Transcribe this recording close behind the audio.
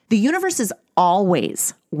The universe is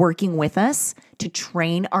always working with us to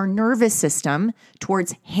train our nervous system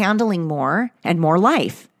towards handling more and more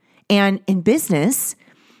life. And in business,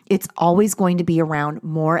 it's always going to be around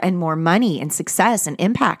more and more money and success and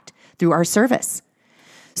impact through our service.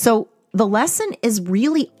 So the lesson is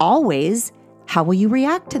really always, how will you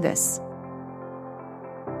react to this?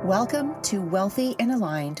 Welcome to Wealthy and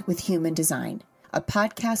Aligned with Human Design, a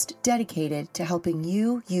podcast dedicated to helping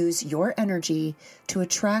you use your energy to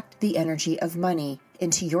attract the energy of money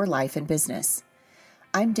into your life and business.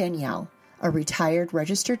 I'm Danielle, a retired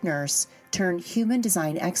registered nurse turned human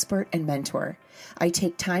design expert and mentor. I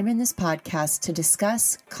take time in this podcast to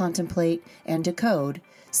discuss, contemplate, and decode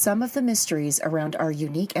some of the mysteries around our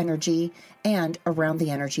unique energy and around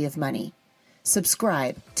the energy of money.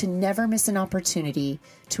 Subscribe to never miss an opportunity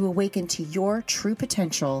to awaken to your true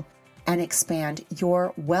potential and expand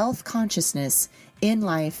your wealth consciousness in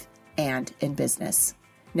life and in business.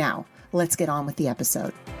 Now, let's get on with the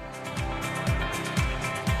episode.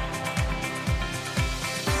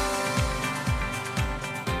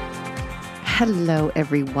 Hello,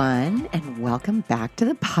 everyone, and welcome back to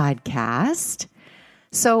the podcast.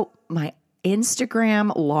 So my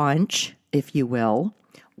Instagram launch, if you will,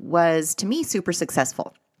 was to me super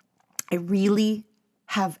successful. I really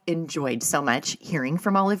have enjoyed so much hearing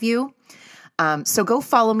from all of you. So go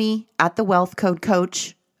follow me at the Wealth Code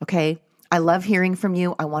Coach. Okay. I love hearing from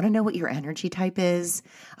you. I want to know what your energy type is.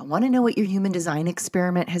 I want to know what your human design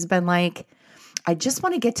experiment has been like. I just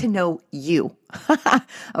want to get to know you.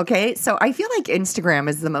 Okay. So I feel like Instagram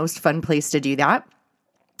is the most fun place to do that.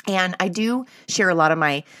 And I do share a lot of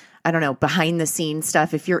my, behind the scenes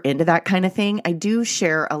stuff. If you're into that kind of thing, I do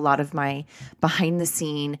share a lot of my behind the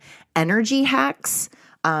scene energy hacks,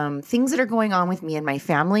 things that are going on with me and my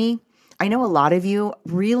family. I know a lot of you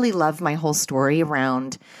really love my whole story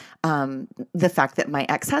around the fact that my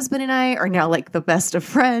ex-husband and I are now like the best of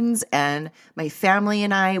friends, and my family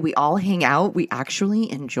and I, we all hang out. We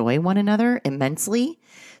actually enjoy one another immensely.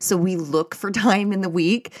 So we look for time in the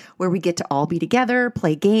week where we get to all be together,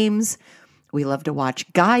 play games. We love to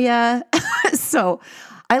watch Gaia. So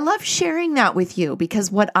I love sharing that with you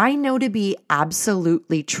because what I know to be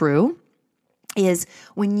absolutely true is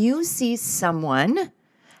when you see someone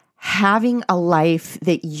having a life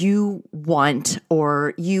that you want,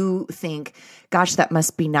 or you think, gosh, that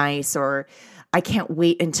must be nice, or I can't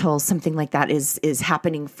wait until something like that is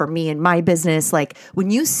happening for me in my business. Like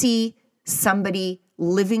when you see somebody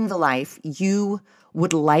living the life you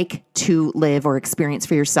would like to live or experience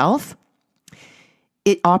for yourself,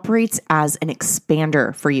 it operates as an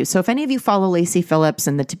expander for you. So if any of you follow Lacy Phillips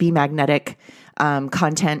and the To Be Magnetic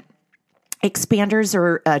content, expanders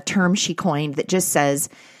are a term she coined that just says,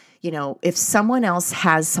 if someone else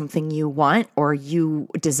has something you want or you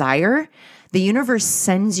desire, the universe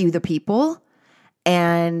sends you the people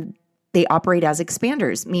and they operate as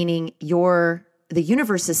expanders, meaning the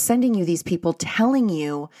universe is sending you these people telling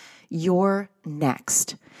you you're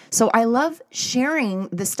next. So I love sharing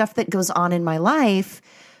the stuff that goes on in my life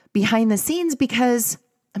behind the scenes because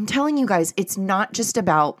I'm telling you guys, it's not just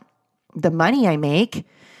about the money I make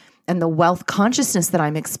and the wealth consciousness that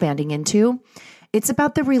I'm expanding into. It's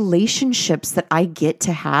about the relationships that I get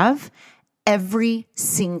to have every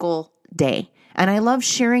single day. And I love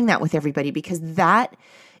sharing that with everybody because that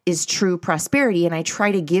is true prosperity. And I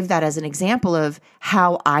try to give that as an example of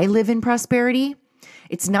how I live in prosperity.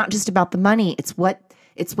 It's not just about the money. It's what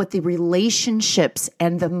the relationships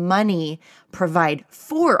and the money provide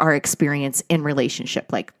for our experience in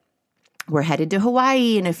relationship. Like we're headed to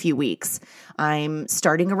Hawaii in a few weeks. I'm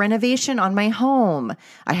starting a renovation on my home.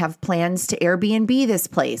 I have plans to Airbnb this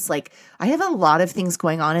place. Like I have a lot of things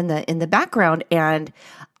going on in the background, and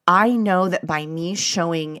I know that by me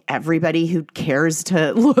showing everybody who cares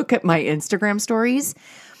to look at my Instagram stories,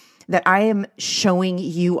 that I am showing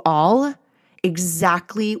you all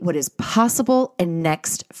exactly what is possible and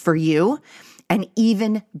next for you, and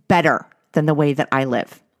even better than the way that I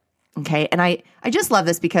live. Okay. And I just love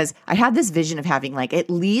this because I had this vision of having like at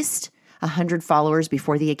least 100 followers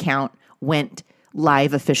before the account went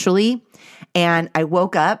live officially. And I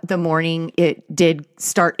woke up the morning it did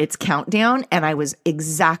start its countdown, and I was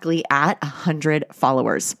exactly at 100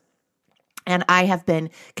 followers. And I have been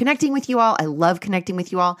connecting with you all. I love connecting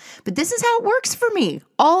with you all, but this is how it works for me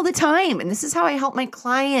all the time. And this is how I help my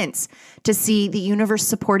clients to see the universe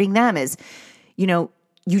supporting them is, you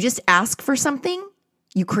just ask for something,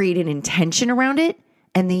 you create an intention around it,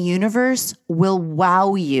 and the universe will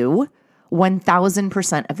wow you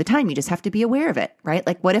 1000% of the time. You just have to be aware of it, right?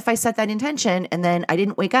 Like what if I set that intention and then I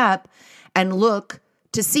didn't wake up and look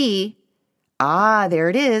to see, there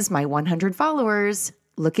it is, my 100 followers.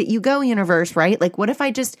 look at you go, universe, right? Like, what if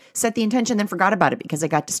I just set the intention, then forgot about it because I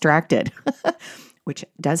got distracted, which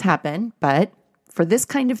does happen. But for this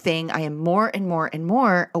kind of thing, I am more and more and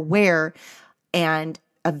more aware and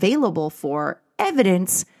available for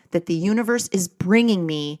evidence that the universe is bringing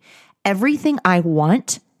me everything I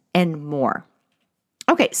want and more.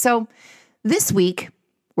 Okay, so this week,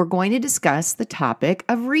 we're going to discuss the topic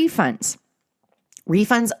of refunds.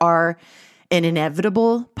 Refunds are an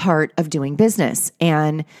inevitable part of doing business.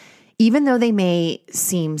 And even though they may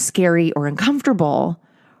seem scary or uncomfortable,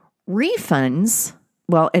 refunds,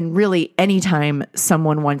 well, and really anytime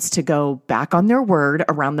someone wants to go back on their word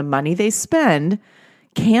around the money they spend,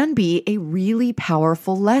 can be a really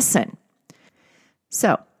powerful lesson.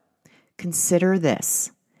 So consider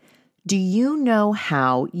this. Do you know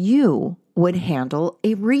how you would handle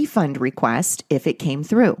a refund request if it came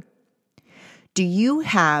through? Do you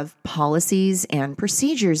have policies and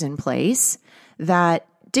procedures in place that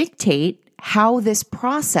dictate how this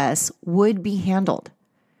process would be handled?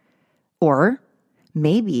 Or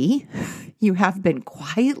maybe you have been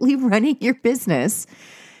quietly running your business,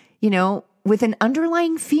 with an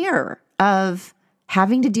underlying fear of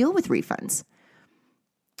having to deal with refunds.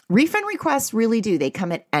 Refund requests really do. They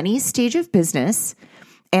come at any stage of business,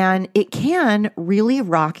 and it can really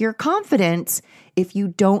rock your confidence if you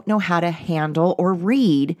don't know how to handle or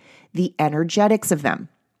read the energetics of them.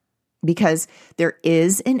 Because there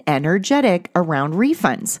is an energetic around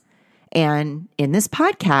refunds. And in this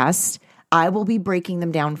podcast, I will be breaking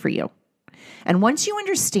them down for you. And once you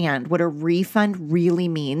understand what a refund really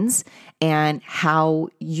means and how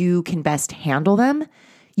you can best handle them,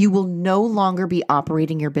 you will no longer be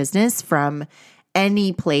operating your business from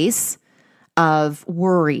any place of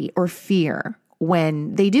worry or fear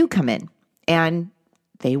when they do come in. And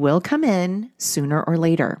they will come in sooner or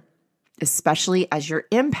later, especially as your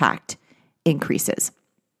impact increases.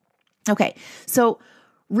 Okay, so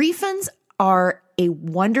refunds are a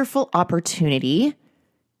wonderful opportunity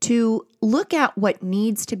to look at what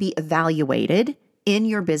needs to be evaluated in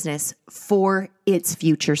your business for its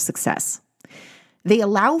future success. They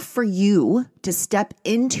allow for you to step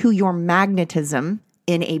into your magnetism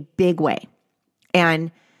in a big way.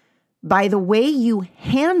 And by the way you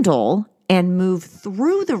handle and move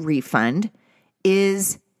through the refund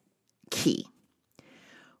is key.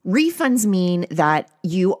 Refunds mean that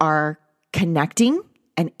you are connecting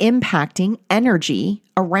and impacting energy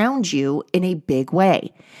around you in a big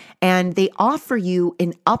way. And they offer you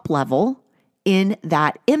an up level in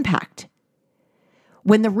that impact.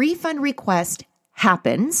 When the refund request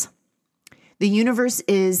happens, the universe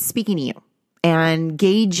is speaking to you and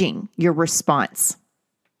gauging your response.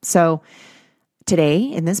 So today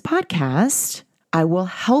in this podcast, I will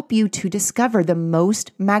help you to discover the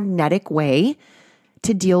most magnetic way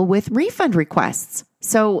to deal with refund requests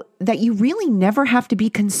so that you really never have to be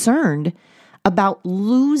concerned about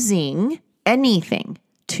losing anything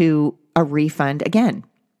to a refund again.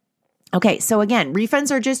 Okay, so again,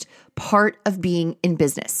 refunds are just part of being in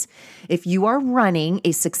business. If you are running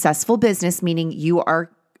a successful business, meaning you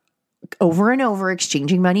are over and over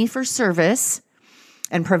exchanging money for service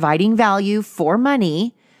and providing value for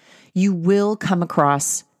money, you will come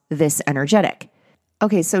across this energetic.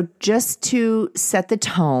 Okay, so just to set the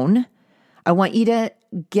tone, I want you to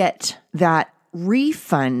get that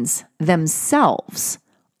refunds themselves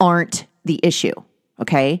aren't the issue,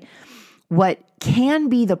 okay? What can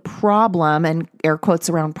be the problem, and air quotes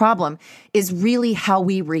around problem, is really how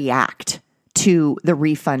we react to the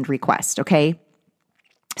refund request, okay?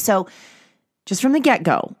 So just from the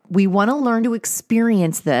get-go, we want to learn to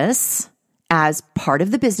experience this as part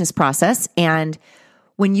of the business process. And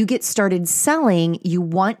when you get started selling, you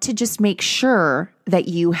want to just make sure that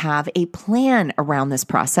you have a plan around this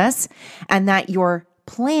process and that your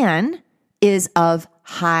plan is of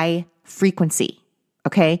high frequency,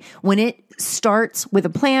 okay? When it starts with a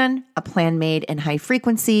plan made in high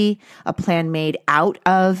frequency, a plan made out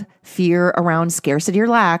of fear around scarcity or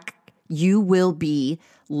lack, you will be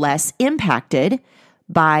less impacted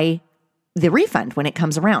by the refund when it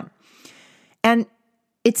comes around. And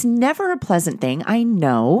it's never a pleasant thing, I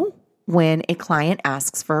know, when a client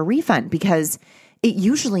asks for a refund, because it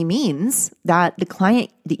usually means that the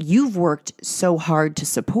client that you've worked so hard to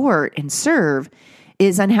support and serve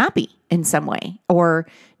is unhappy in some way or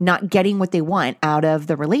not getting what they want out of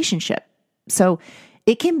the relationship. So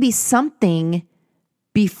it can be something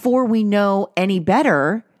before we know any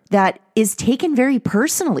better that is taken very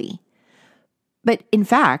personally. But in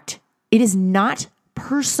fact, it is not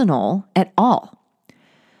personal at all.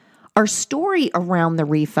 Our story around the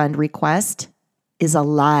refund request is a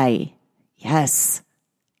lie. Yes,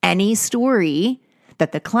 any story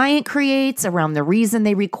that the client creates around the reason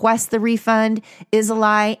they request the refund is a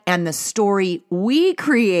lie, and the story we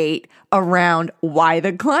create around why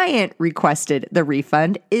the client requested the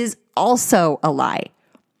refund is also a lie.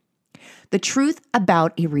 The truth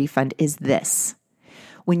about a refund is this.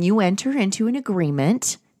 When you enter into an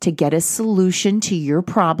agreement to get a solution to your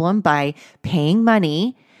problem by paying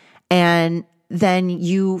money, and then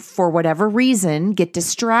you, for whatever reason, get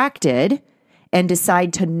distracted and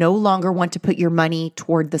decide to no longer want to put your money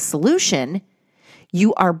toward the solution,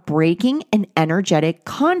 you are breaking an energetic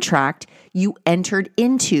contract you entered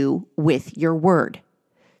into with your word.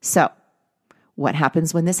 So, what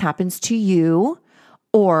happens when this happens to you?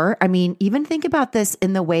 Or, even think about this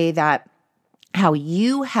in the way that how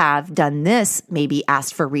you have done this, maybe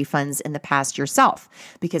asked for refunds in the past yourself,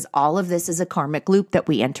 because all of this is a karmic loop that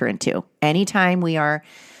we enter into. Anytime we are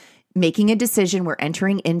making a decision, we're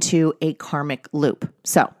entering into a karmic loop.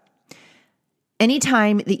 So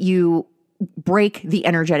anytime that you break the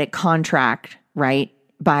energetic contract, right,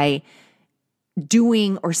 by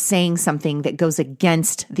doing or saying something that goes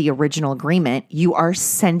against the original agreement, you are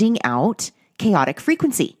sending out chaotic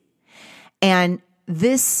frequency. And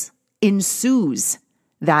this ensues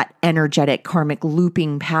that energetic karmic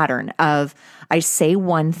looping pattern of I say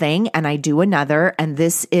one thing and I do another. And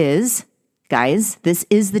this is, guys, this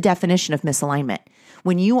is the definition of misalignment.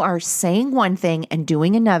 When you are saying one thing and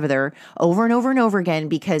doing another over and over and over again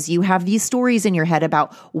because you have these stories in your head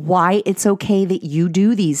about why it's okay that you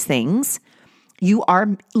do these things, you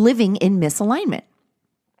are living in misalignment.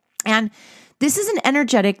 And this is an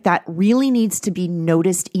energetic that really needs to be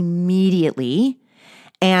noticed immediately.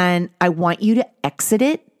 And I want you to exit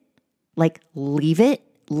it, like leave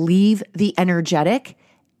the energetic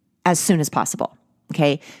as soon as possible.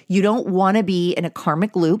 Okay. You don't want to be in a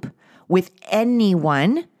karmic loop with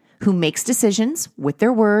anyone who makes decisions with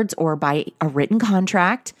their words or by a written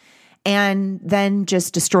contract and then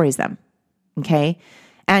just destroys them. Okay.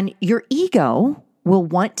 And your ego will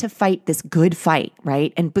want to fight this good fight,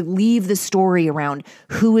 right? And believe the story around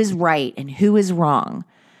who is right and who is wrong.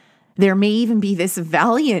 There may even be this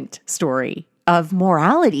valiant story of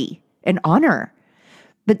morality and honor.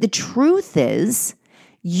 But the truth is,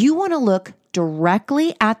 you want to look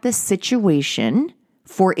directly at the situation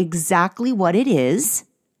for exactly what it is.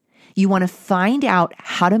 You want to find out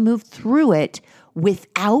how to move through it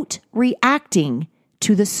without reacting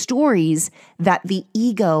to the stories that the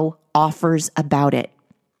ego offers about it.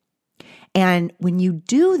 And when you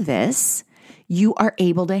do this, you are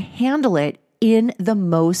able to handle it in the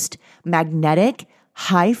most magnetic,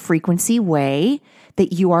 high frequency way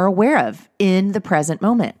that you are aware of in the present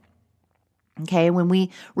moment. Okay, when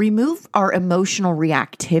we remove our emotional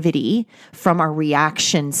reactivity from our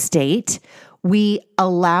reaction state, we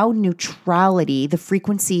allow neutrality, the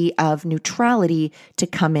frequency of neutrality to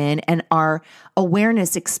come in, and our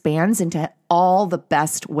awareness expands into all the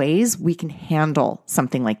best ways we can handle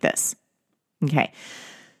something like this. Okay,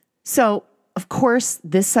 so of course,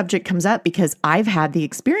 this subject comes up because I've had the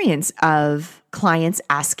experience of clients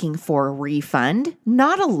asking for a refund.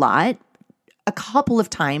 Not a lot, a couple of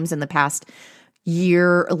times in the past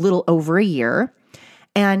year, a little over a year.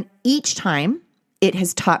 And each time it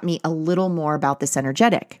has taught me a little more about this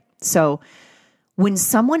energetic. So when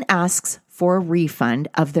someone asks for a refund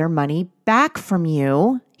of their money back from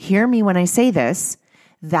you, hear me when I say this,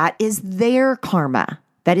 that is their karma.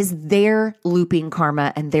 That is their looping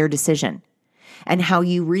karma and their decision. And how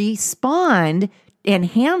you respond and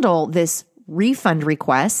handle this refund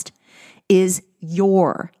request is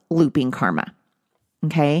your looping karma.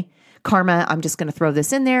 Okay? Karma, I'm just going to throw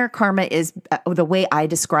this in there. Karma is the way I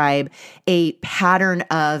describe a pattern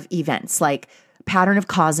of events, like pattern of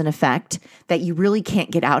cause and effect that you really can't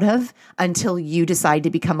get out of until you decide to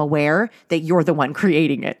become aware that you're the one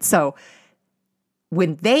creating it. So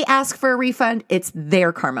when they ask for a refund, it's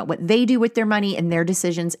their karma. What they do with their money and their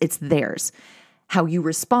decisions, it's theirs. How you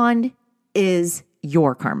respond is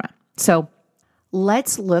your karma. So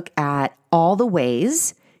let's look at all the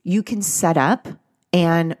ways you can set up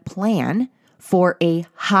and plan for a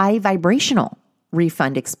high vibrational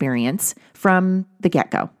refund experience from the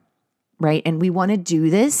get-go, right? And we want to do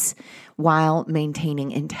this while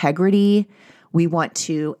maintaining integrity. We want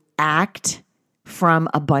to act from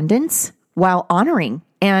abundance while honoring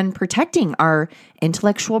and protecting our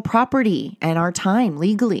intellectual property and our time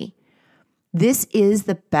legally. This is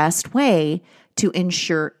the best way to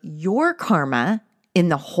ensure your karma in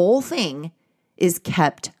the whole thing is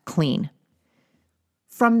kept clean.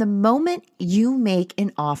 From the moment you make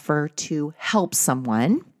an offer to help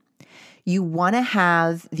someone, you want to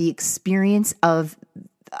have the experience of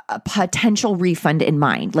a potential refund in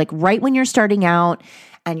mind. Like right when you're starting out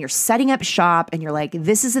and you're setting up shop and you're like,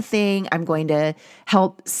 this is a thing, I'm going to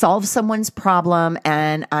help solve someone's problem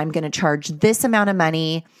and I'm going to charge this amount of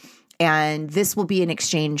money and this will be in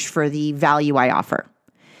exchange for the value I offer.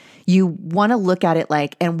 You want to look at it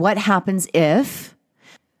like, and what happens if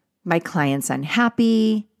my client's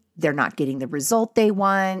unhappy, they're not getting the result they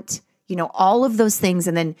want, all of those things.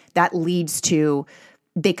 And then that leads to,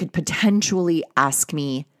 they could potentially ask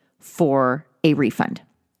me for a refund.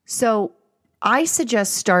 So I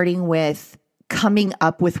suggest starting with coming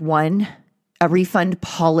up with a refund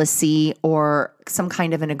policy or some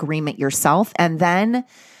kind of an agreement yourself, and then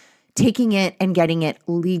taking it and getting it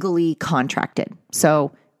legally contracted.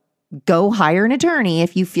 So go hire an attorney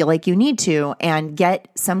if you feel like you need to and get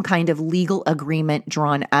some kind of legal agreement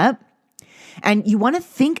drawn up. And you want to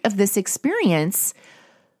think of this experience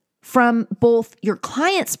from both your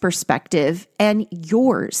client's perspective and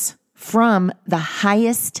yours from the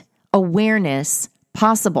highest awareness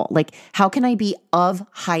possible. Like, how can I be of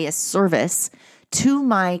highest service to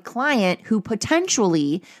my client who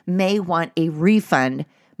potentially may want a refund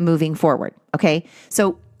moving forward? Okay.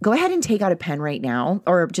 So go ahead and take out a pen right now,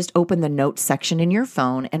 or just open the notes section in your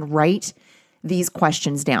phone and write these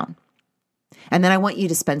questions down. And then I want you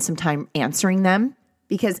to spend some time answering them,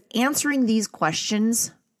 because answering these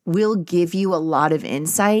questions will give you a lot of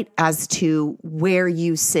insight as to where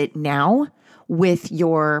you sit now with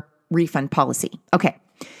your refund policy. Okay.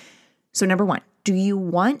 So number one, do you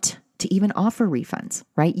want to even offer refunds,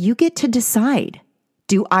 right? You get to decide,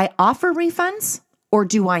 do I offer refunds or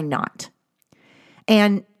do I not?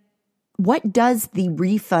 And what does the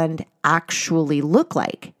refund actually look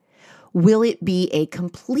like? Will it be a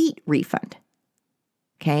complete refund?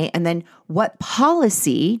 Okay. And then what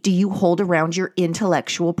policy do you hold around your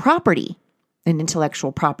intellectual property? And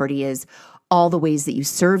intellectual property is all the ways that you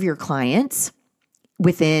serve your clients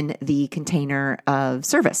within the container of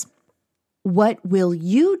service. What will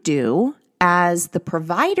you do as the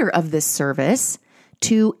provider of this service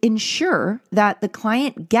to ensure that the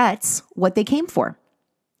client gets what they came for?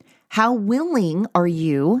 How willing are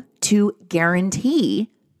you to guarantee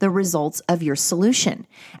the results of your solution?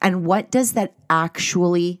 And what does that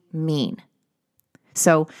actually mean?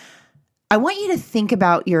 So I want you to think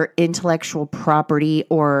about your intellectual property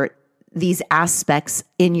or these aspects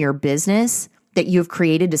in your business that you've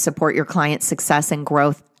created to support your client's success and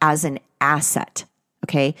growth as an asset.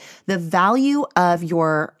 Okay. The value of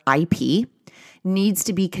your IP needs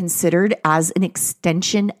to be considered as an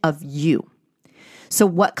extension of you. So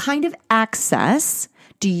what kind of access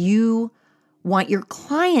do you want your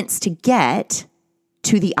clients to get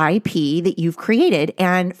to the IP that you've created,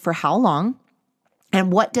 and for how long?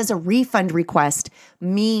 And what does a refund request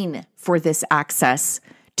mean for this access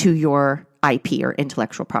to your IP or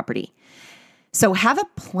intellectual property? So have a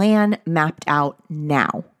plan mapped out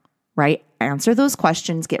now, right? Answer those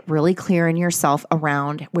questions, get really clear in yourself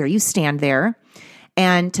around where you stand there.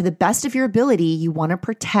 And to the best of your ability, you want to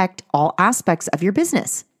protect all aspects of your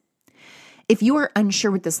business. If you are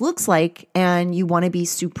unsure what this looks like and you want to be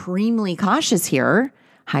supremely cautious here,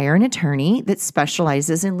 hire an attorney that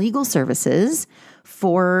specializes in legal services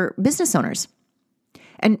for business owners.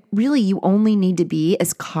 And really, you only need to be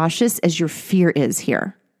as cautious as your fear is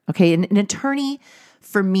here. Okay. An attorney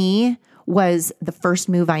for me was the first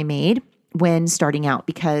move I made when starting out,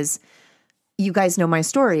 because you guys know my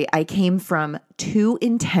story. I came from 2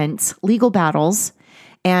 intense legal battles,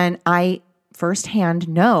 and I firsthand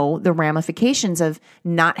know the ramifications of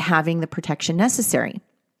not having the protection necessary.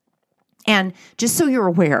 And just so you're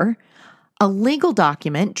aware, a legal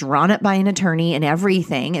document drawn up by an attorney and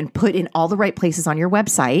everything and put in all the right places on your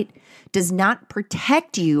website does not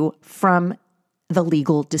protect you from the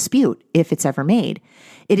legal dispute if it's ever made.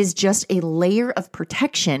 It is just a layer of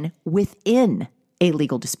protection within a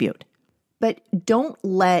legal dispute. But don't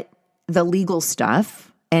let the legal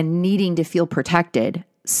stuff and needing to feel protected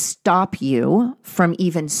stop you from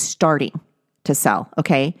even starting to sell,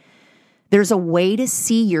 okay? There's a way to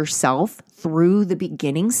see yourself through the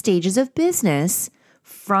beginning stages of business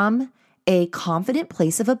from a confident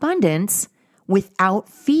place of abundance without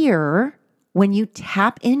fear when you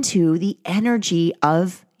tap into the energy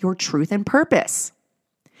of your truth and purpose.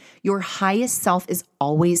 Your highest self is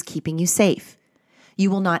always keeping you safe.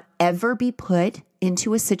 You will not ever be put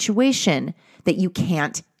into a situation that you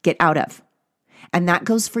can't get out of. And that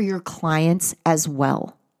goes for your clients as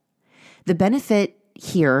well. The benefit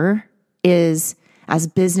here is, as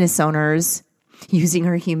business owners, using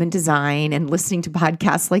our human design and listening to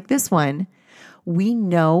podcasts like this one, we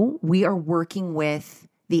know we are working with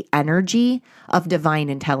the energy of divine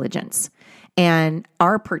intelligence. And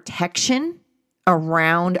our protection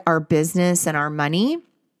around our business and our money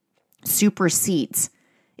supersedes,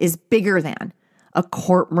 is bigger than a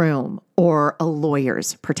courtroom or a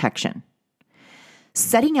lawyer's protection.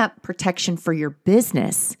 Setting up protection for your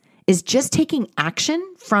business is just taking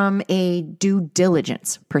action from a due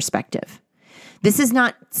diligence perspective. This is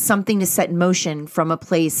not something to set in motion from a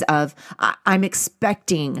place of, I'm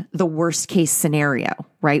expecting the worst case scenario,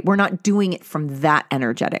 right? We're not doing it from that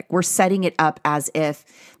energetic. We're setting it up as if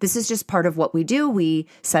this is just part of what we do. We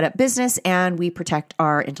set up business and we protect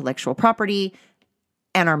our intellectual property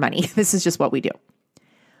and our money. This is just what we do.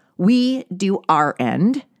 We do our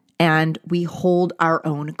end and we hold our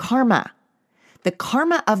own karma. The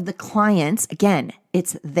karma of the clients, again,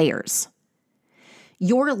 it's theirs.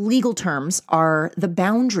 Your legal terms are the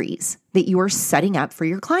boundaries that you are setting up for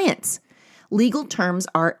your clients. Legal terms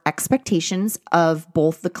are expectations of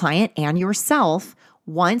both the client and yourself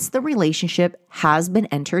once the relationship has been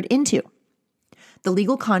entered into. The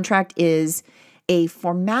legal contract is a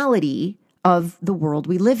formality of the world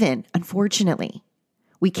we live in, unfortunately.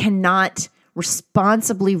 We cannot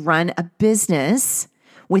responsibly run a business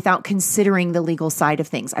without considering the legal side of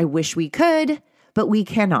things. I wish we could, but we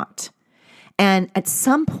cannot. And at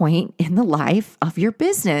some point in the life of your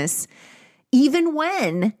business, even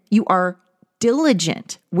when you are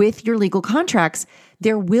diligent with your legal contracts,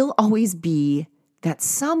 there will always be that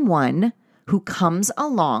someone who comes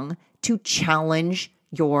along to challenge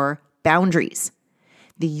your boundaries.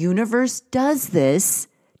 The universe does this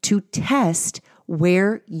to test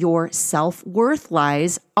where your self-worth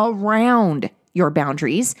lies around your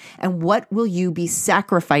boundaries and what will you be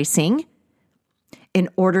sacrificing in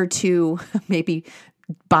order to maybe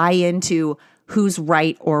buy into who's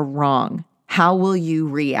right or wrong. How will you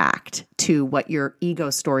react to what your ego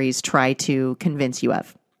stories try to convince you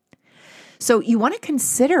of? So you want to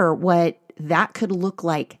consider what that could look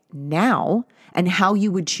like now and how you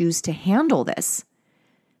would choose to handle this,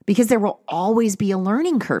 because there will always be a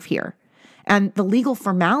learning curve here. And the legal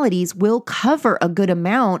formalities will cover a good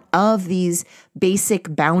amount of these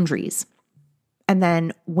basic boundaries. And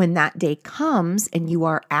then when that day comes and you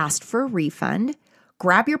are asked for a refund,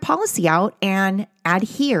 grab your policy out and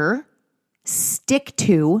adhere, stick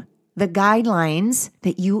to the guidelines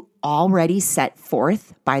that you already set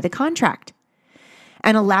forth by the contract.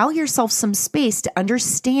 And allow yourself some space to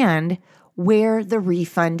understand where the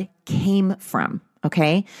refund came from,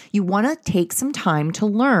 okay? You want to take some time to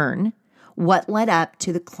learn what led up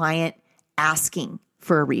to the client asking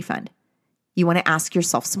for a refund. You want to ask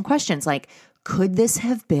yourself some questions like, could this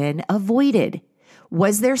have been avoided?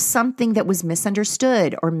 Was there something that was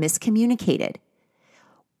misunderstood or miscommunicated?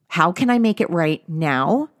 How can I make it right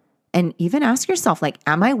now? And even ask yourself, like,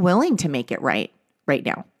 am I willing to make it right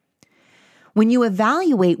now? When you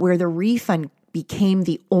evaluate where the refund became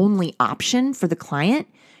the only option for the client,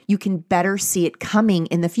 you can better see it coming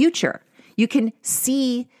in the future. You can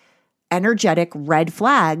see energetic red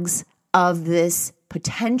flags of this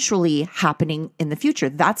potentially happening in the future.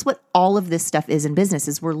 That's what all of this stuff is in business,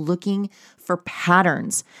 is we're looking for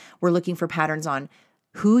patterns. We're looking for patterns on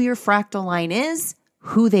who your fractal line is,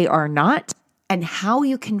 who they are not, and how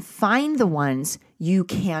you can find the ones you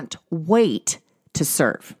can't wait to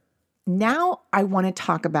serve. Now I want to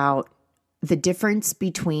talk about the difference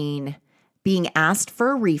between being asked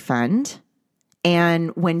for a refund and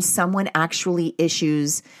when someone actually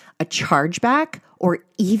issues a chargeback or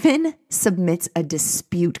even submits a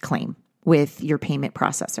dispute claim with your payment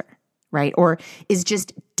processor, right? Or is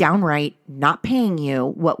just downright not paying you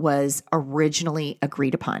what was originally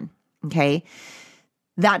agreed upon, okay?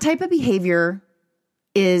 That type of behavior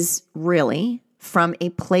is really from a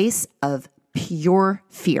place of pure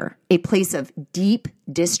fear, a place of deep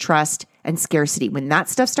distrust and scarcity. When that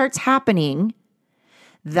stuff starts happening,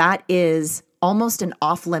 that is almost an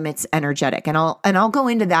off-limits energetic. And I'll go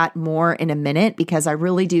into that more in a minute, because I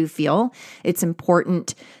really do feel it's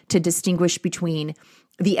important to distinguish between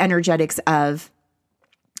the energetics of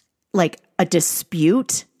like a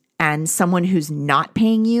dispute and someone who's not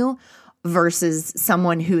paying you versus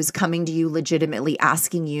someone who's coming to you legitimately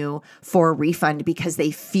asking you for a refund because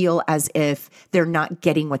they feel as if they're not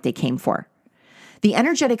getting what they came for. The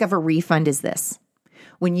energetic of a refund is this.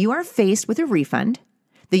 When you are faced with a refund,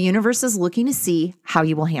 the universe is looking to see how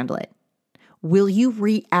you will handle it. Will you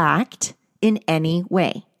react in any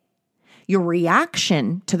way? Your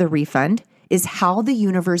reaction to the refund is how the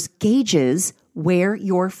universe gauges where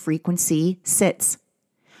your frequency sits.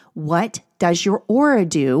 What does your aura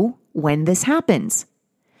do when this happens?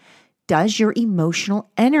 Does your emotional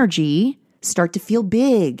energy start to feel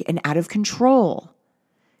big and out of control?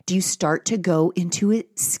 Do you start to go into a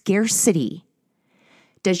scarcity?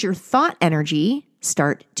 Does your thought energy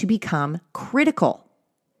start to become critical?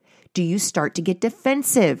 Do you start to get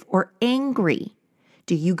defensive or angry?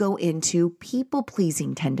 Do you go into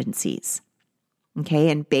people-pleasing tendencies? Okay,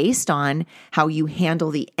 and based on how you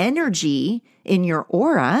handle the energy in your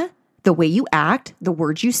aura, the way you act, the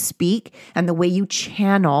words you speak, and the way you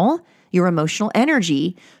channel your emotional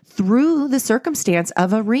energy through the circumstance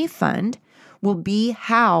of a refund will be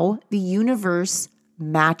how the universe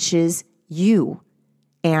matches you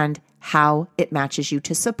and how it matches you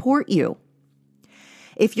to support you.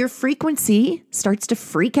 If your frequency starts to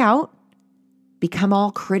freak out, become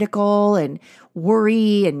all critical and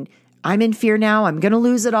worry and I'm in fear now, I'm going to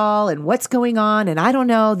lose it all, and what's going on, and I don't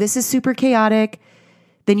know, this is super chaotic,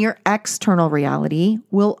 then your external reality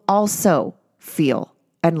will also feel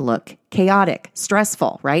and look chaotic,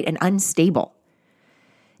 stressful, right? And unstable.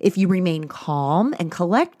 If you remain calm and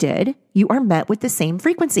collected, you are met with the same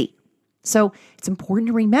frequency. So it's important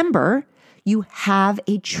to remember you have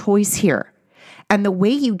a choice here. And the way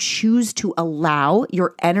you choose to allow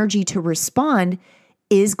your energy to respond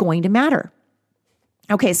is going to matter.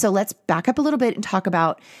 Okay, so let's back up a little bit and talk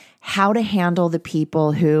about how to handle the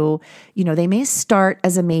people who, they may start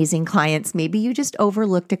as amazing clients. Maybe you just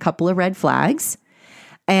overlooked a couple of red flags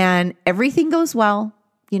and everything goes well.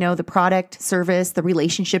 The product, service, the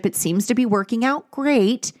relationship, it seems to be working out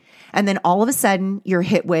great. And then all of a sudden you're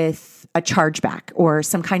hit with a chargeback or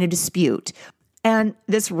some kind of dispute. And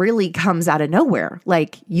this really comes out of nowhere.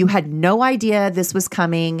 Like you had no idea this was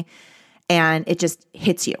coming and it just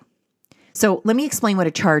hits you. So let me explain what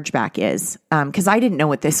a chargeback is, because I didn't know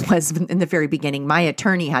what this was in the very beginning. My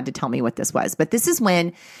attorney had to tell me what this was. But this is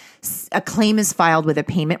when a claim is filed with a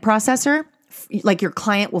payment processor. Like your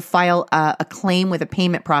client will file a claim with a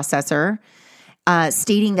payment processor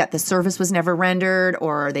stating that the service was never rendered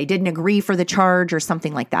or they didn't agree for the charge or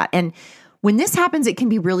something like that. And when this happens, it can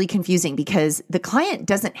be really confusing because the client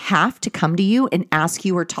doesn't have to come to you and ask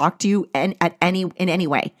you or talk to you in any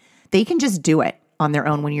way. They can just do it on their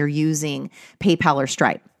own when you're using PayPal or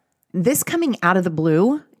Stripe. This coming out of the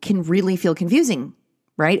blue can really feel confusing,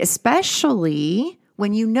 right? Especially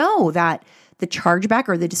when you know that the chargeback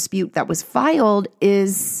or the dispute that was filed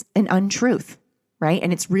is an untruth, right?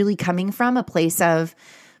 And it's really coming from a place of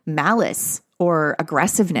malice or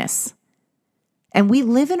aggressiveness. And we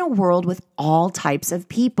live in a world with all types of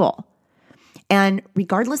people. And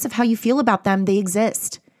regardless of how you feel about them, they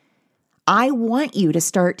exist. I want you to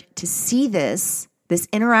start to see this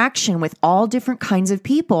interaction with all different kinds of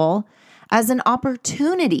people as an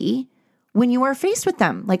opportunity when you are faced with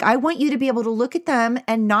them. Like I want you to be able to look at them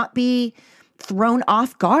and not be thrown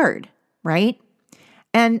off guard, right?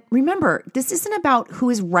 And remember, this isn't about who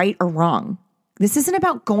is right or wrong. This isn't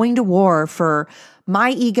about going to war for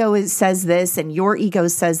my ego says this and your ego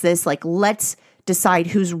says this. Like, let's decide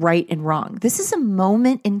who's right and wrong. This is a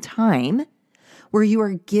moment in time where you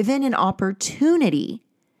are given an opportunity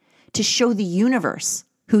to show the universe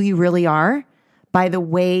who you really are by the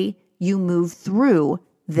way you move through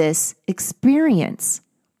this experience.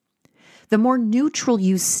 The more neutral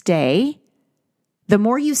you stay, the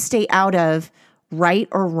more you stay out of right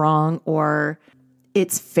or wrong or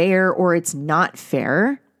it's fair or it's not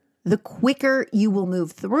fair, the quicker you will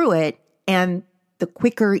move through it and the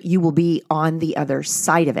quicker you will be on the other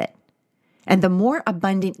side of it. And the more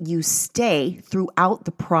abundant you stay throughout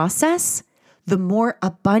the process, the more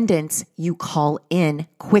abundance you call in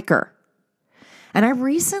quicker. And I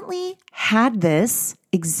recently had this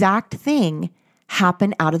exact thing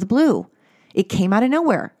happen out of the blue. It came out of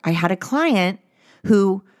nowhere. I had a client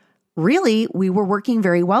who really, we were working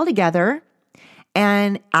very well together.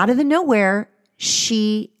 And out of the nowhere,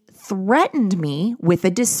 she threatened me with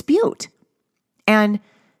a dispute. And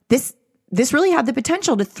this really had the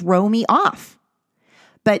potential to throw me off.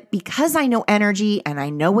 But because I know energy and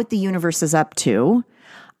I know what the universe is up to,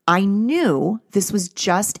 I knew this was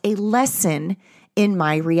just a lesson in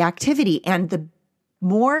my reactivity. And the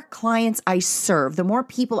more clients I serve, the more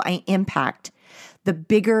people I impact, the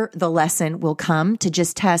bigger the lesson will come to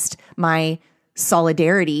just test my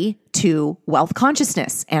solidarity to wealth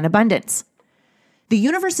consciousness and abundance. The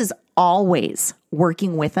universe is always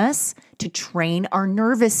working with us to train our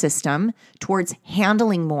nervous system towards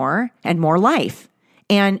handling more and more life.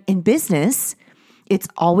 And in business, it's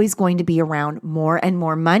always going to be around more and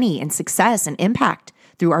more money and success and impact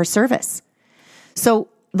through our service. So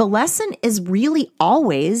the lesson is really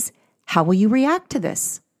always, how will you react to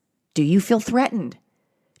this? Do you feel threatened?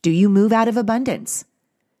 Do you move out of abundance?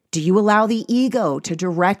 Do you allow the ego to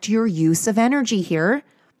direct your use of energy here?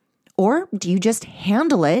 Or do you just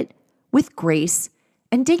handle it with grace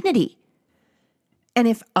and dignity. And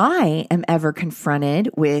if I am ever confronted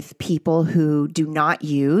with people who do not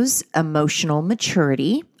use emotional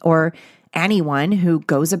maturity, or anyone who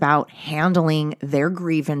goes about handling their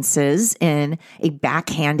grievances in a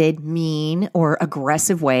backhanded, mean, or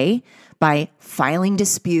aggressive way by filing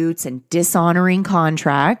disputes and dishonoring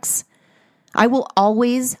contracts, I will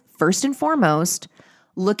always, first and foremost,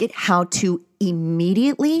 look at how to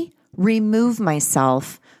immediately remove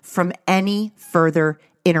myself from any further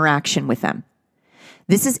interaction with them.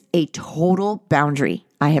 This is a total boundary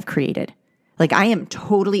I have created. Like, I am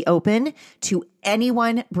totally open to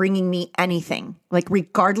anyone bringing me anything. Like,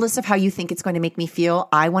 regardless of how you think it's going to make me feel,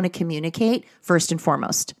 I want to communicate first and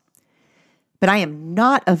foremost. But I am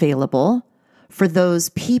not available for those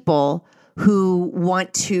people who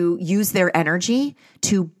want to use their energy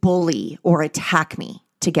to bully or attack me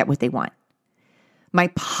to get what they want. My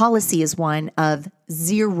policy is one of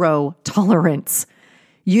zero tolerance.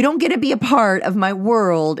 You don't get to be a part of my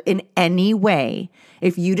world in any way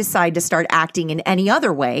if you decide to start acting in any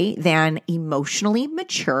other way than emotionally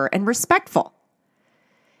mature and respectful.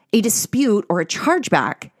 A dispute or a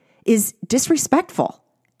chargeback is disrespectful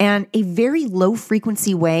and a very low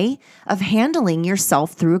frequency way of handling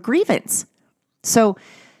yourself through a grievance. So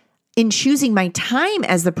in choosing my time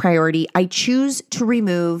as the priority, I choose to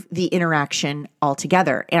remove the interaction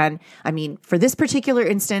altogether. And I mean, for this particular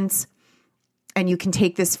instance, and you can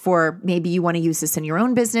take this for, maybe you want to use this in your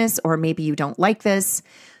own business, or maybe you don't like this.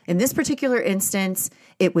 In this particular instance,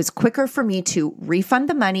 it was quicker for me to refund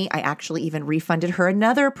the money. I actually even refunded her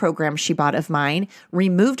another program she bought of mine,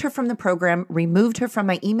 removed her from the program, removed her from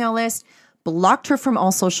my email list, blocked her from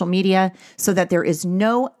all social media so that there is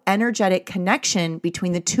no energetic connection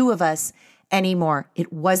between the two of us anymore.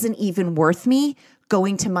 It wasn't even worth me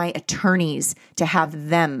going to my attorneys to have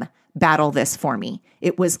them battle this for me.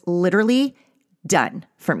 It was literally done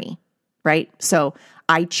for me, right? So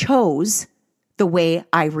I chose the way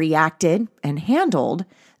I reacted and handled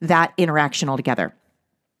that interaction altogether.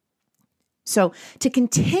 So to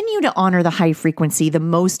continue to honor the high frequency, the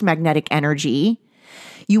most magnetic energy,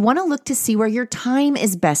 you want to look to see where your time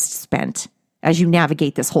is best spent as you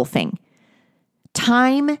navigate this whole thing.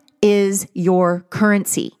 Time is your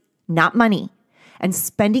currency, not money. And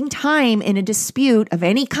spending time in a dispute of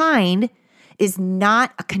any kind is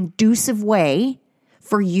not a conducive way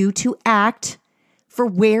for you to act for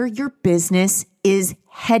where your business is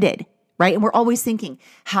headed, right? And we're always thinking,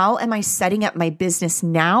 how am I setting up my business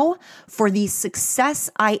now for the success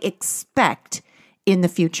I expect in the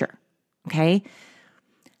future? Okay.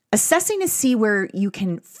 Assessing to see where you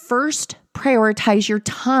can first prioritize your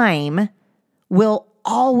time will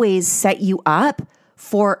always set you up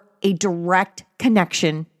for a direct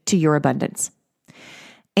connection to your abundance.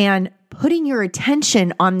 And putting your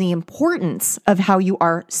attention on the importance of how you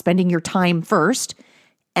are spending your time first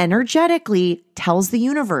energetically tells the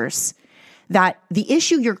universe that the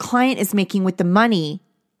issue your client is making with the money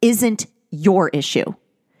isn't your issue.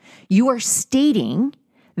 You are stating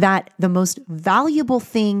that the most valuable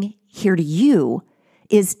thing here to you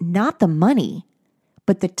is not the money,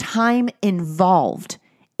 but the time involved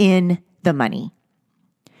in the money.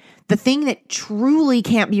 The thing that truly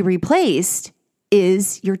can't be replaced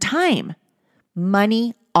is your time.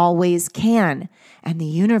 Money always can. And the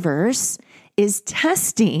universe is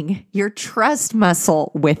testing your trust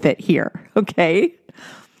muscle with it here, okay?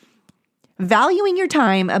 Valuing your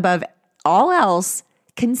time above all else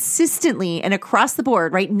consistently and across the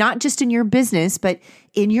board, right? Not just in your business, but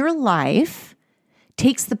in your life,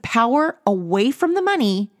 takes the power away from the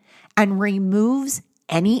money and removes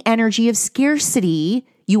any energy of scarcity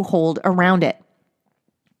you hold around it.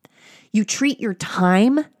 You treat your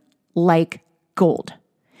time like gold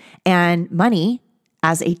and money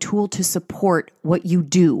as a tool to support what you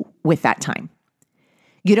do with that time.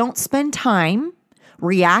 You don't spend time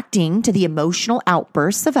reacting to the emotional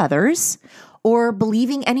outbursts of others or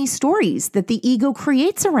believing any stories that the ego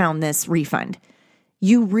creates around this refund.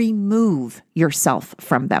 You remove yourself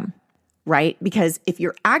from them, right? Because if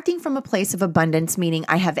you're acting from a place of abundance, meaning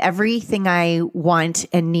I have everything I want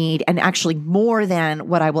and need, and actually more than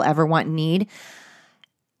what I will ever want and need,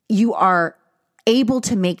 you are able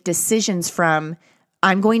to make decisions from,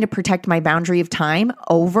 I'm going to protect my boundary of time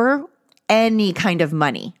over any kind of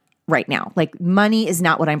money right now. Like, money is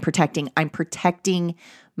not what I'm protecting. I'm protecting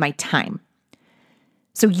my time.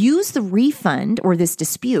 So use the refund or this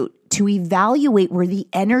dispute to evaluate where the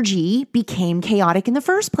energy became chaotic in the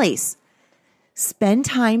first place. Spend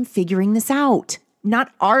time figuring this out,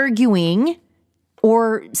 not arguing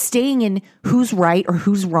or staying in who's right or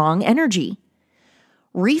who's wrong energy.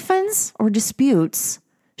 Refunds or disputes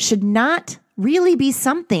should not really be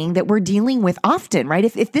something that we're dealing with often, right?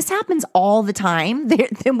 If this happens all the time,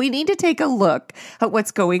 then we need to take a look at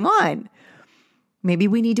what's going on. Maybe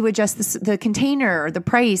we need to adjust the container or the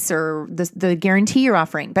price or the guarantee you're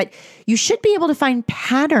offering. But you should be able to find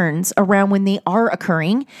patterns around when they are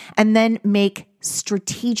occurring and then make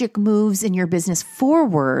strategic moves in your business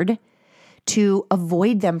forward to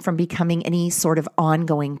avoid them from becoming any sort of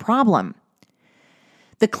ongoing problem.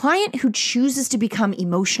 The client who chooses to become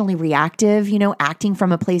emotionally reactive, acting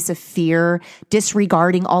from a place of fear,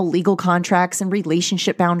 disregarding all legal contracts and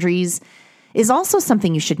relationship boundaries, is also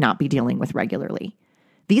something you should not be dealing with regularly.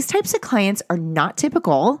 These types of clients are not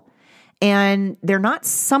typical, and they're not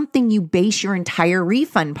something you base your entire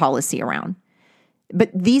refund policy around.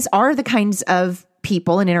 But these are the kinds of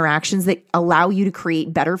people and interactions that allow you to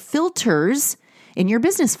create better filters in your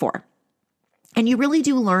business for. And you really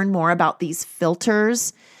do learn more about these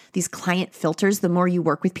filters, these client filters, the more you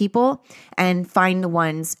work with people and find the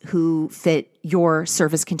ones who fit your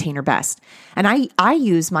service container best. And I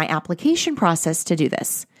use my application process to do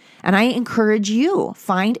this. And I encourage you,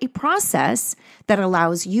 find a process that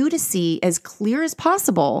allows you to see as clear as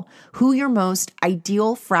possible who your most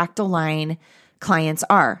ideal Fractal Line clients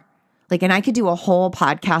are. And I could do a whole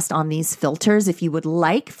podcast on these filters. If you would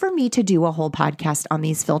like for me to do a whole podcast on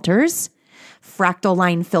these filters, Fractal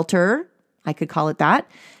Line filter, I could call it that,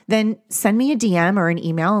 then send me a DM or an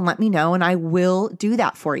email and let me know, and I will do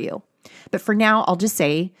that for you. But for now, I'll just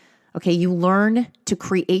say, okay, you learn to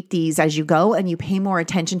create these as you go, and you pay more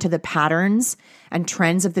attention to the patterns and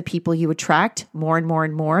trends of the people you attract more and more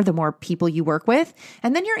and more, the more people you work with.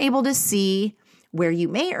 And then you're able to see where you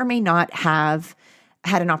may or may not have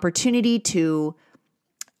had an opportunity to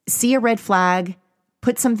see a red flag,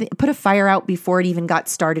 put a fire out before it even got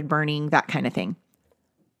started burning, that kind of thing.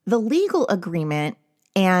 The legal agreement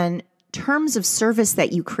and terms of service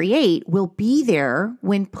that you create will be there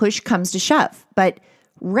when push comes to shove. But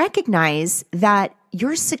recognize that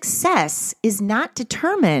your success is not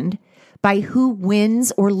determined by who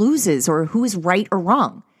wins or loses or who is right or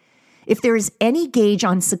wrong. If there is any gauge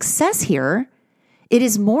on success here, it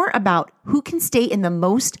is more about who can stay in the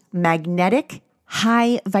most magnetic,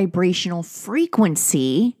 high vibrational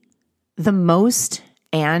frequency the most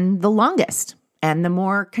and the longest and the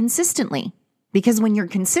more consistently. Because when you're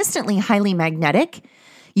consistently highly magnetic,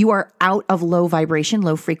 you are out of low vibration,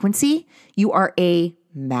 low frequency. You are a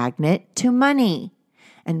magnet to money,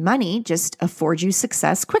 and money just affords you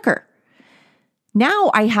success quicker.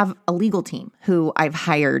 Now I have a legal team who I've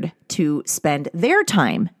hired to spend their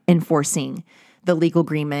time enforcing the legal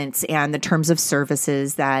agreements and the terms of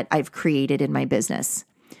services that I've created in my business.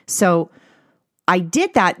 So I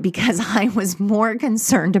did that because I was more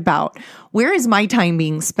concerned about where is my time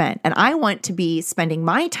being spent? And I want to be spending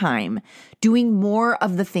my time doing more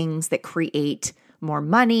of the things that create more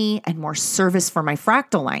money and more service for my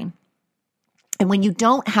Fractal Line. And when you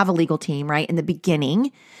don't have a legal team, right, in the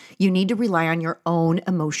beginning, you need to rely on your own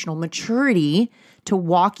emotional maturity to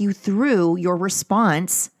walk you through your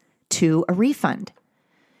response to a refund.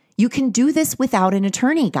 You can do this without an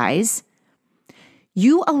attorney, guys.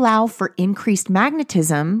 You allow for increased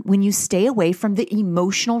magnetism when you stay away from the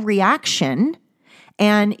emotional reaction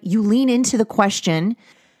and you lean into the question,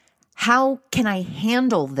 how can I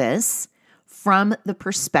handle this from the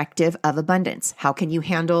perspective of abundance? How can you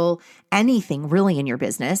handle anything really in your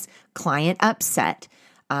business? Client upset.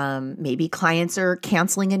 Maybe clients are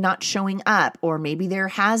canceling and not showing up, or maybe there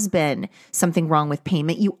has been something wrong with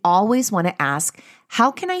payment. You always want to ask,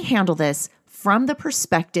 how can I handle this from the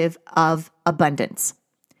perspective of abundance?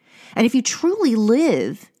 And if you truly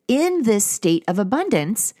live in this state of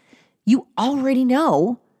abundance, you already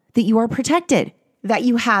know that you are protected, that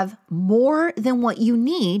you have more than what you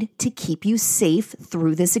need to keep you safe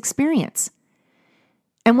through this experience.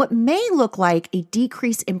 And what may look like a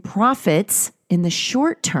decrease in profits in the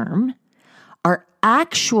short term are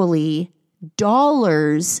actually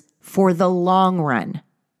dollars for the long run.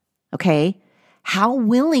 Okay? How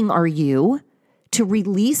willing are you to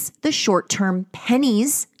release the short-term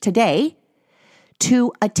pennies today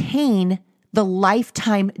to attain the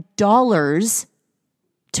lifetime dollars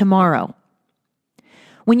tomorrow?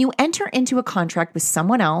 When you enter into a contract with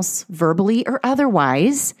someone else, verbally or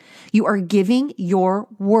otherwise, you are giving your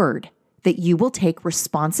word that you will take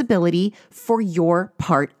responsibility for your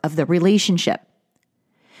part of the relationship.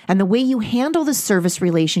 And the way you handle the service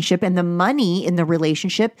relationship and the money in the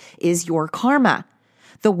relationship is your karma.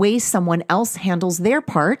 The way someone else handles their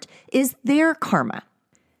part is their karma.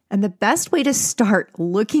 And the best way to start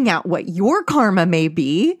looking at what your karma may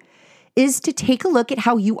be is to take a look at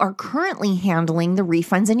how you are currently handling the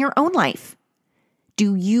refunds in your own life.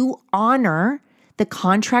 Do you honor the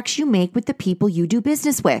contracts you make with the people you do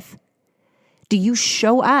business with? Do you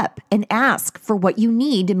show up and ask for what you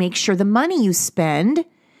need to make sure the money you spend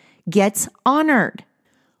gets honored?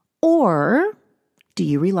 Or do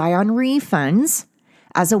you rely on refunds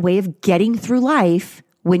as a way of getting through life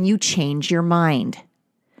when you change your mind?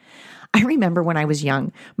 I remember when I was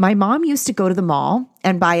young, my mom used to go to the mall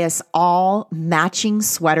and buy us all matching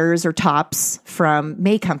sweaters or tops from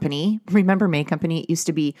May Company. Remember May Company? It used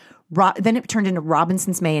to be, then it turned into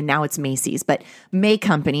Robinson's May and now it's Macy's. But May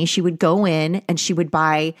Company, she would go in and she would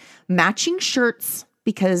buy matching shirts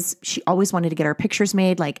because she always wanted to get our pictures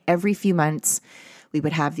made. Like every few months, we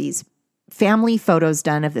would have these family photos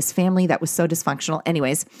done of this family that was so dysfunctional.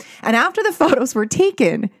 Anyways, and after the photos were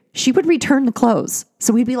taken, she would return the clothes.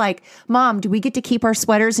 So we'd be like, Mom, do we get to keep our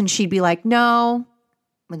sweaters? And she'd be like, no.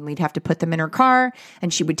 And we'd have to put them in her car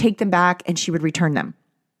and she would take them back and she would return them.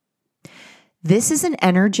 This is an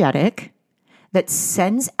energetic that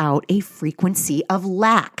sends out a frequency of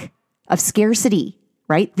lack, of scarcity,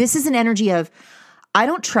 right? This is an energy of, I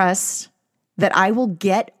don't trust that I will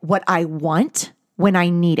get what I want when I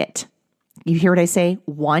need it. You hear what I say?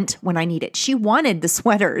 Want when I need it. She wanted the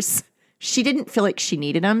sweaters. She didn't feel like she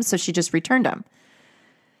needed them, so she just returned them.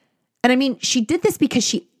 And I mean, she did this because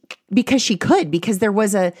she could, because there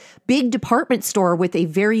was a big department store with a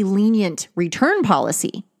very lenient return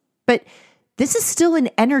policy. But this is still an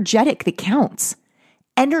energetic that counts.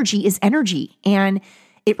 Energy is energy, and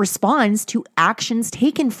it responds to actions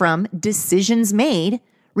taken from decisions made,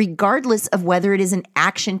 regardless of whether it is an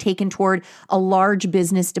action taken toward a large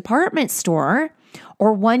business department store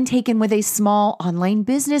or one taken with a small online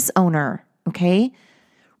business owner, okay?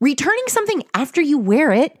 Returning something after you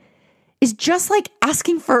wear it is just like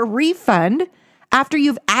asking for a refund after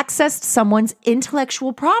you've accessed someone's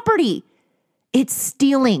intellectual property. It's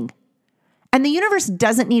stealing. And the universe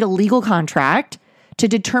doesn't need a legal contract to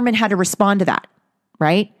determine how to respond to that,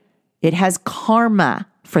 right? It has karma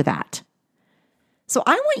for that. So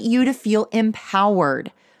I want you to feel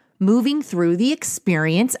empowered moving through the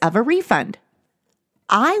experience of a refund.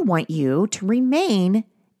 I want you to remain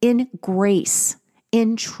in grace,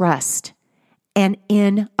 in trust, and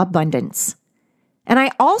in abundance. And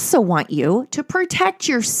I also want you to protect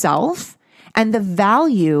yourself and the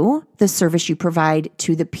value, the service you provide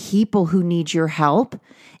to the people who need your help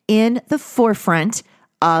in the forefront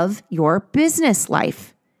of your business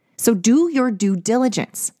life. So do your due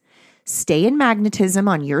diligence. Stay in magnetism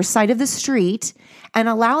on your side of the street and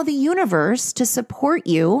allow the universe to support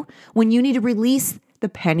you when you need to release the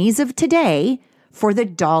pennies of today for the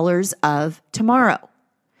dollars of tomorrow.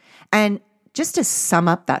 And just to sum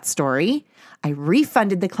up that story, I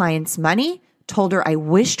refunded the client's money, told her I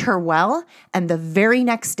wished her well, and the very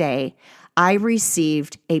next day, I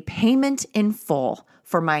received a payment in full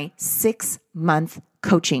for my 6-month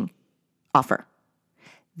coaching offer.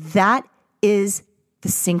 That is the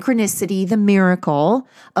synchronicity, the miracle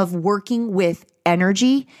of working with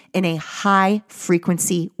energy in a high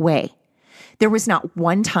frequency way. There was not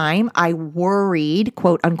one time I worried,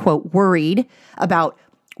 quote unquote, worried about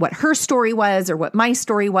what her story was or what my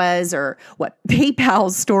story was or what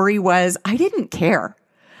PayPal's story was. I didn't care.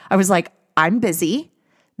 I was like, I'm busy.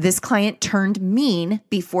 This client turned mean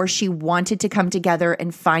before she wanted to come together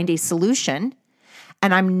and find a solution,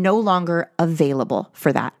 and I'm no longer available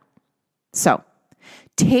for that. So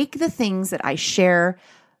take the things that I share,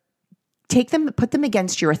 take them, put them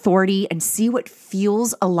against your authority and see what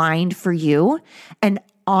feels aligned for you and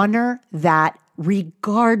honor that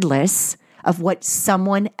regardless of what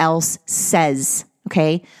someone else says,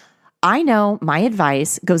 okay? I know my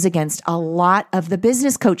advice goes against a lot of the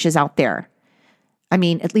business coaches out there. I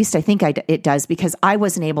mean, at least I think it does, because I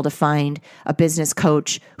wasn't able to find a business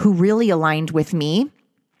coach who really aligned with me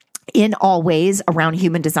in all ways around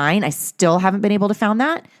human design. I still haven't been able to find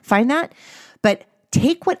that. But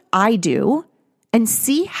take what I do and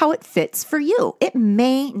see how it fits for you. It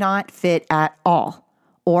may not fit at all,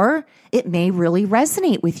 or it may really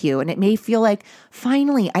resonate with you. And it may feel like,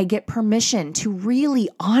 finally, I get permission to really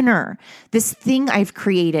honor this thing I've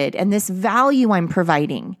created and this value I'm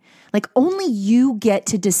providing. Like, only you get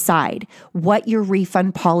to decide what your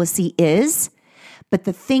refund policy is. But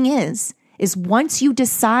the thing is once you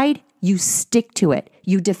decide, you stick to it,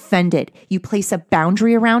 you defend it, you place a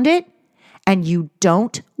boundary around it, and you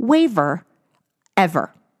don't waver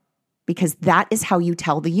ever. Because that is how you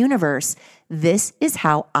tell the universe, this is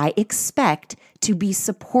how I expect to be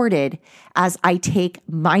supported as I take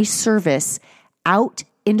my service out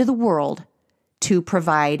into the world to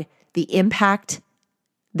provide the impact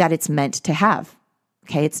that it's meant to have.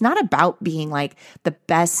 Okay, it's not about being like the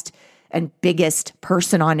best and biggest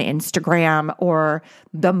person on Instagram or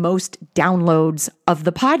the most downloads of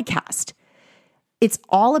the podcast. It's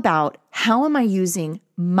all about how am I using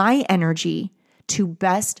my energy to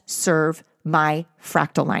best serve my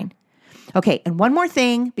fractal line. Okay, and one more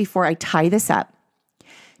thing before I tie this up.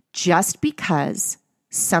 Just because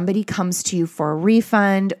somebody comes to you for a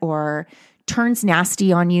refund or turns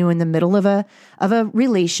nasty on you in the middle of a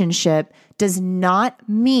relationship does not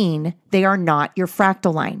mean they are not your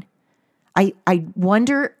fractal line. I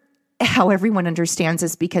wonder how everyone understands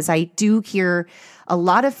this, because I do hear a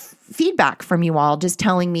lot of feedback from you all just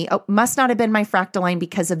telling me, oh, must not have been my fractal line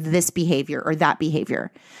because of this behavior or that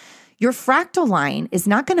behavior. Your fractal line is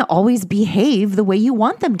not going to always behave the way you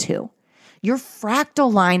want them to. Your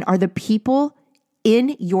fractal line are the people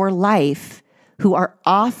in your life who are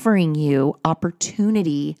offering you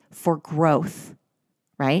opportunity for growth,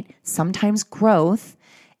 right? Sometimes growth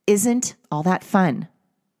isn't all that fun,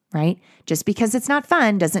 right? Just because it's not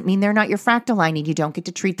fun doesn't mean they're not your fractal line and you don't get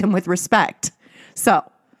to treat them with respect. So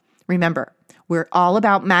remember, we're all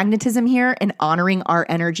about magnetism here and honoring our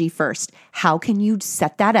energy first. How can you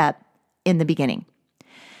set that up in the beginning?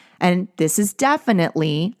 And this is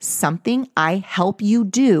definitely something I help you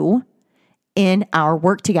do in our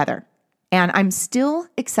work together. And I'm still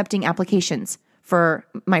accepting applications for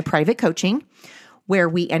my private coaching, where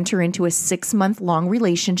we enter into a 6-month-long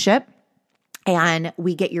relationship and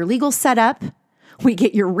we get your legal set up. We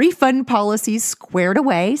get your refund policies squared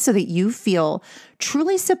away so that you feel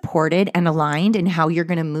truly supported and aligned in how you're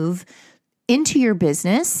going to move into your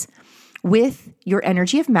business with your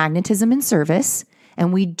energy of magnetism and service.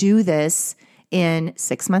 And we do this in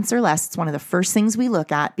 6 months or less. It's one of the first things we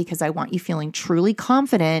look at because I want you feeling truly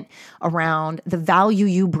confident around the value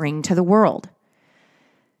you bring to the world.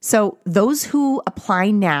 So those who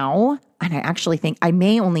apply now, and I actually think I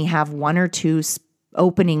may only have 1 or 2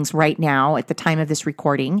 openings right now at the time of this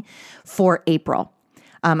recording for April.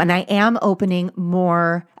 And I am opening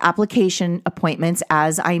more application appointments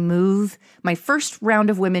as I move my first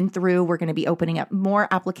round of women through. We're going to be opening up more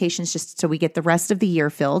applications just so we get the rest of the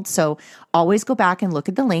year filled. So always go back and look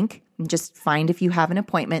at the link and just find if you have an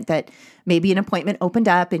appointment that maybe an appointment opened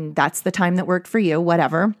up and that's the time that worked for you,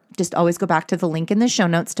 whatever. Just always go back to the link in the show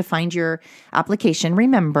notes to find your application.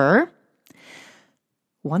 Remember,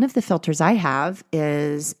 one of the filters I have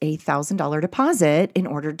is a $1,000 deposit in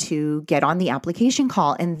order to get on the application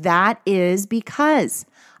call. And that is because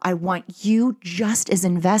I want you just as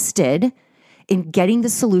invested in getting the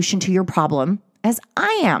solution to your problem as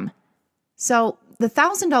I am. So the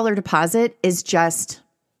 $1,000 deposit is just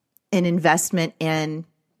an investment in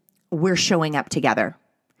we're showing up together.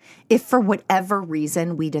 If for whatever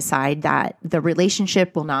reason we decide that the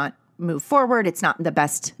relationship will not move forward, it's not the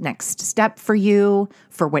best next step for you,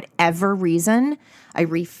 for whatever reason, I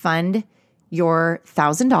refund your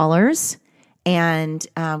 $1,000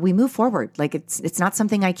 and we move forward. Like it's not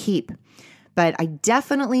something I keep, but I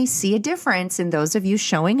definitely see a difference in those of you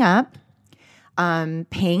showing up,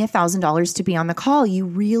 paying $1,000 to be on the call. You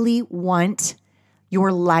really want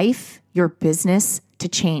your life, your business to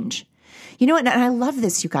change. You know what? And I love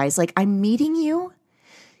this, you guys. Like, I'm meeting you.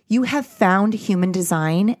 You have found human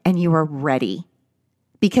design and you are ready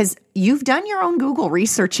because you've done your own Google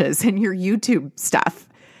researches and your YouTube stuff,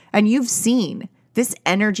 and you've seen this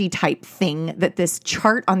energy type thing that this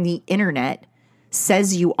chart on the internet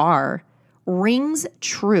says you are rings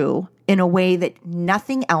true in a way that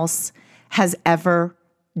nothing else has ever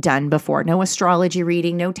done before. No astrology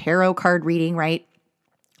reading, no tarot card reading, right?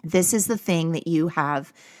 This is the thing that you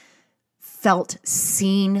have felt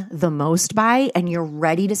seen the most by, and you're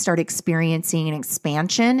ready to start experiencing an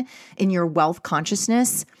expansion in your wealth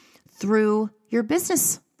consciousness through your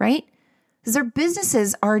business, right? Because our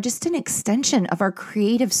businesses are just an extension of our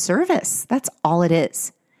creative service. That's all it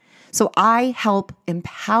is. So I help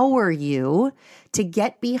empower you to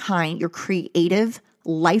get behind your creative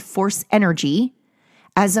life force energy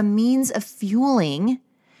as a means of fueling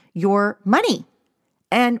your money.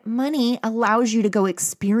 And money allows you to go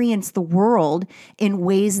experience the world in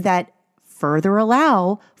ways that further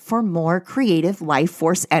allow for more creative life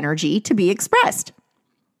force energy to be expressed.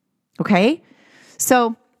 Okay?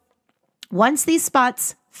 So once these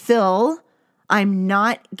spots fill, I'm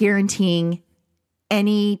not guaranteeing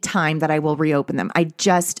any time that I will reopen them. I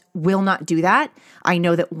just will not do that. I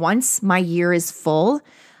know that once my year is full,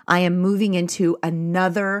 I am moving into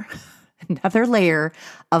another layer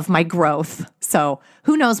of my growth. So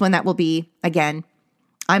who knows when that will be. Again,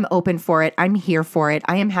 I'm open for it. I'm here for it.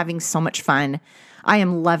 I am having so much fun. I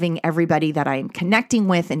am loving everybody that I'm connecting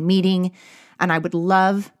with and meeting. And I would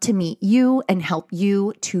love to meet you and help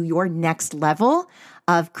you to your next level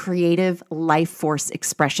of creative life force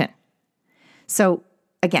expression. So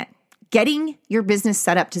again, getting your business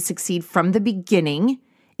set up to succeed from the beginning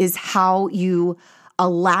is how you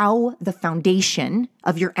allow the foundation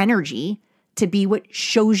of your energy to be what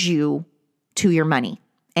shows you to your money.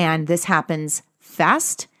 And this happens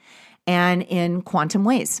fast and in quantum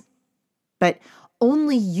ways. But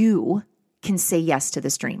only you can say yes to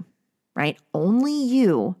this dream, right? Only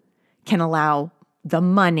you can allow the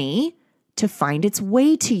money to find its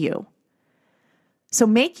way to you. So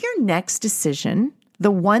make your next decision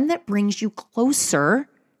the one that brings you closer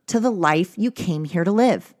to the life you came here to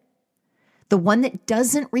live. The one that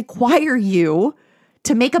doesn't require you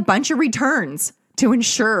to make a bunch of returns to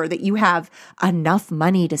ensure that you have enough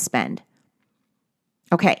money to spend.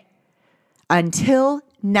 Okay, until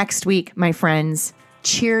next week, my friends,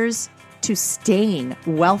 cheers to staying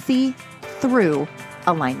wealthy through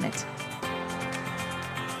alignment.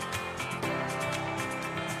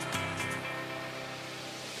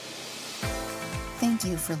 Thank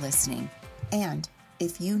you for listening. And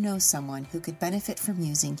if you know someone who could benefit from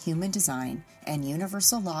using human design and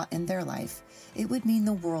universal law in their life, it would mean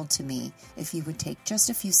the world to me if you would take just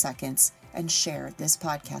a few seconds and share this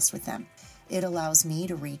podcast with them. It allows me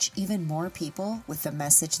to reach even more people with the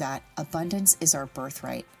message that abundance is our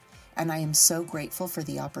birthright. And I am so grateful for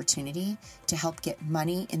the opportunity to help get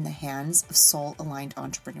money in the hands of soul-aligned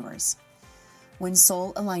entrepreneurs. When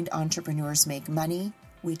soul-aligned entrepreneurs make money,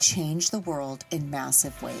 we change the world in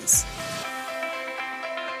massive ways.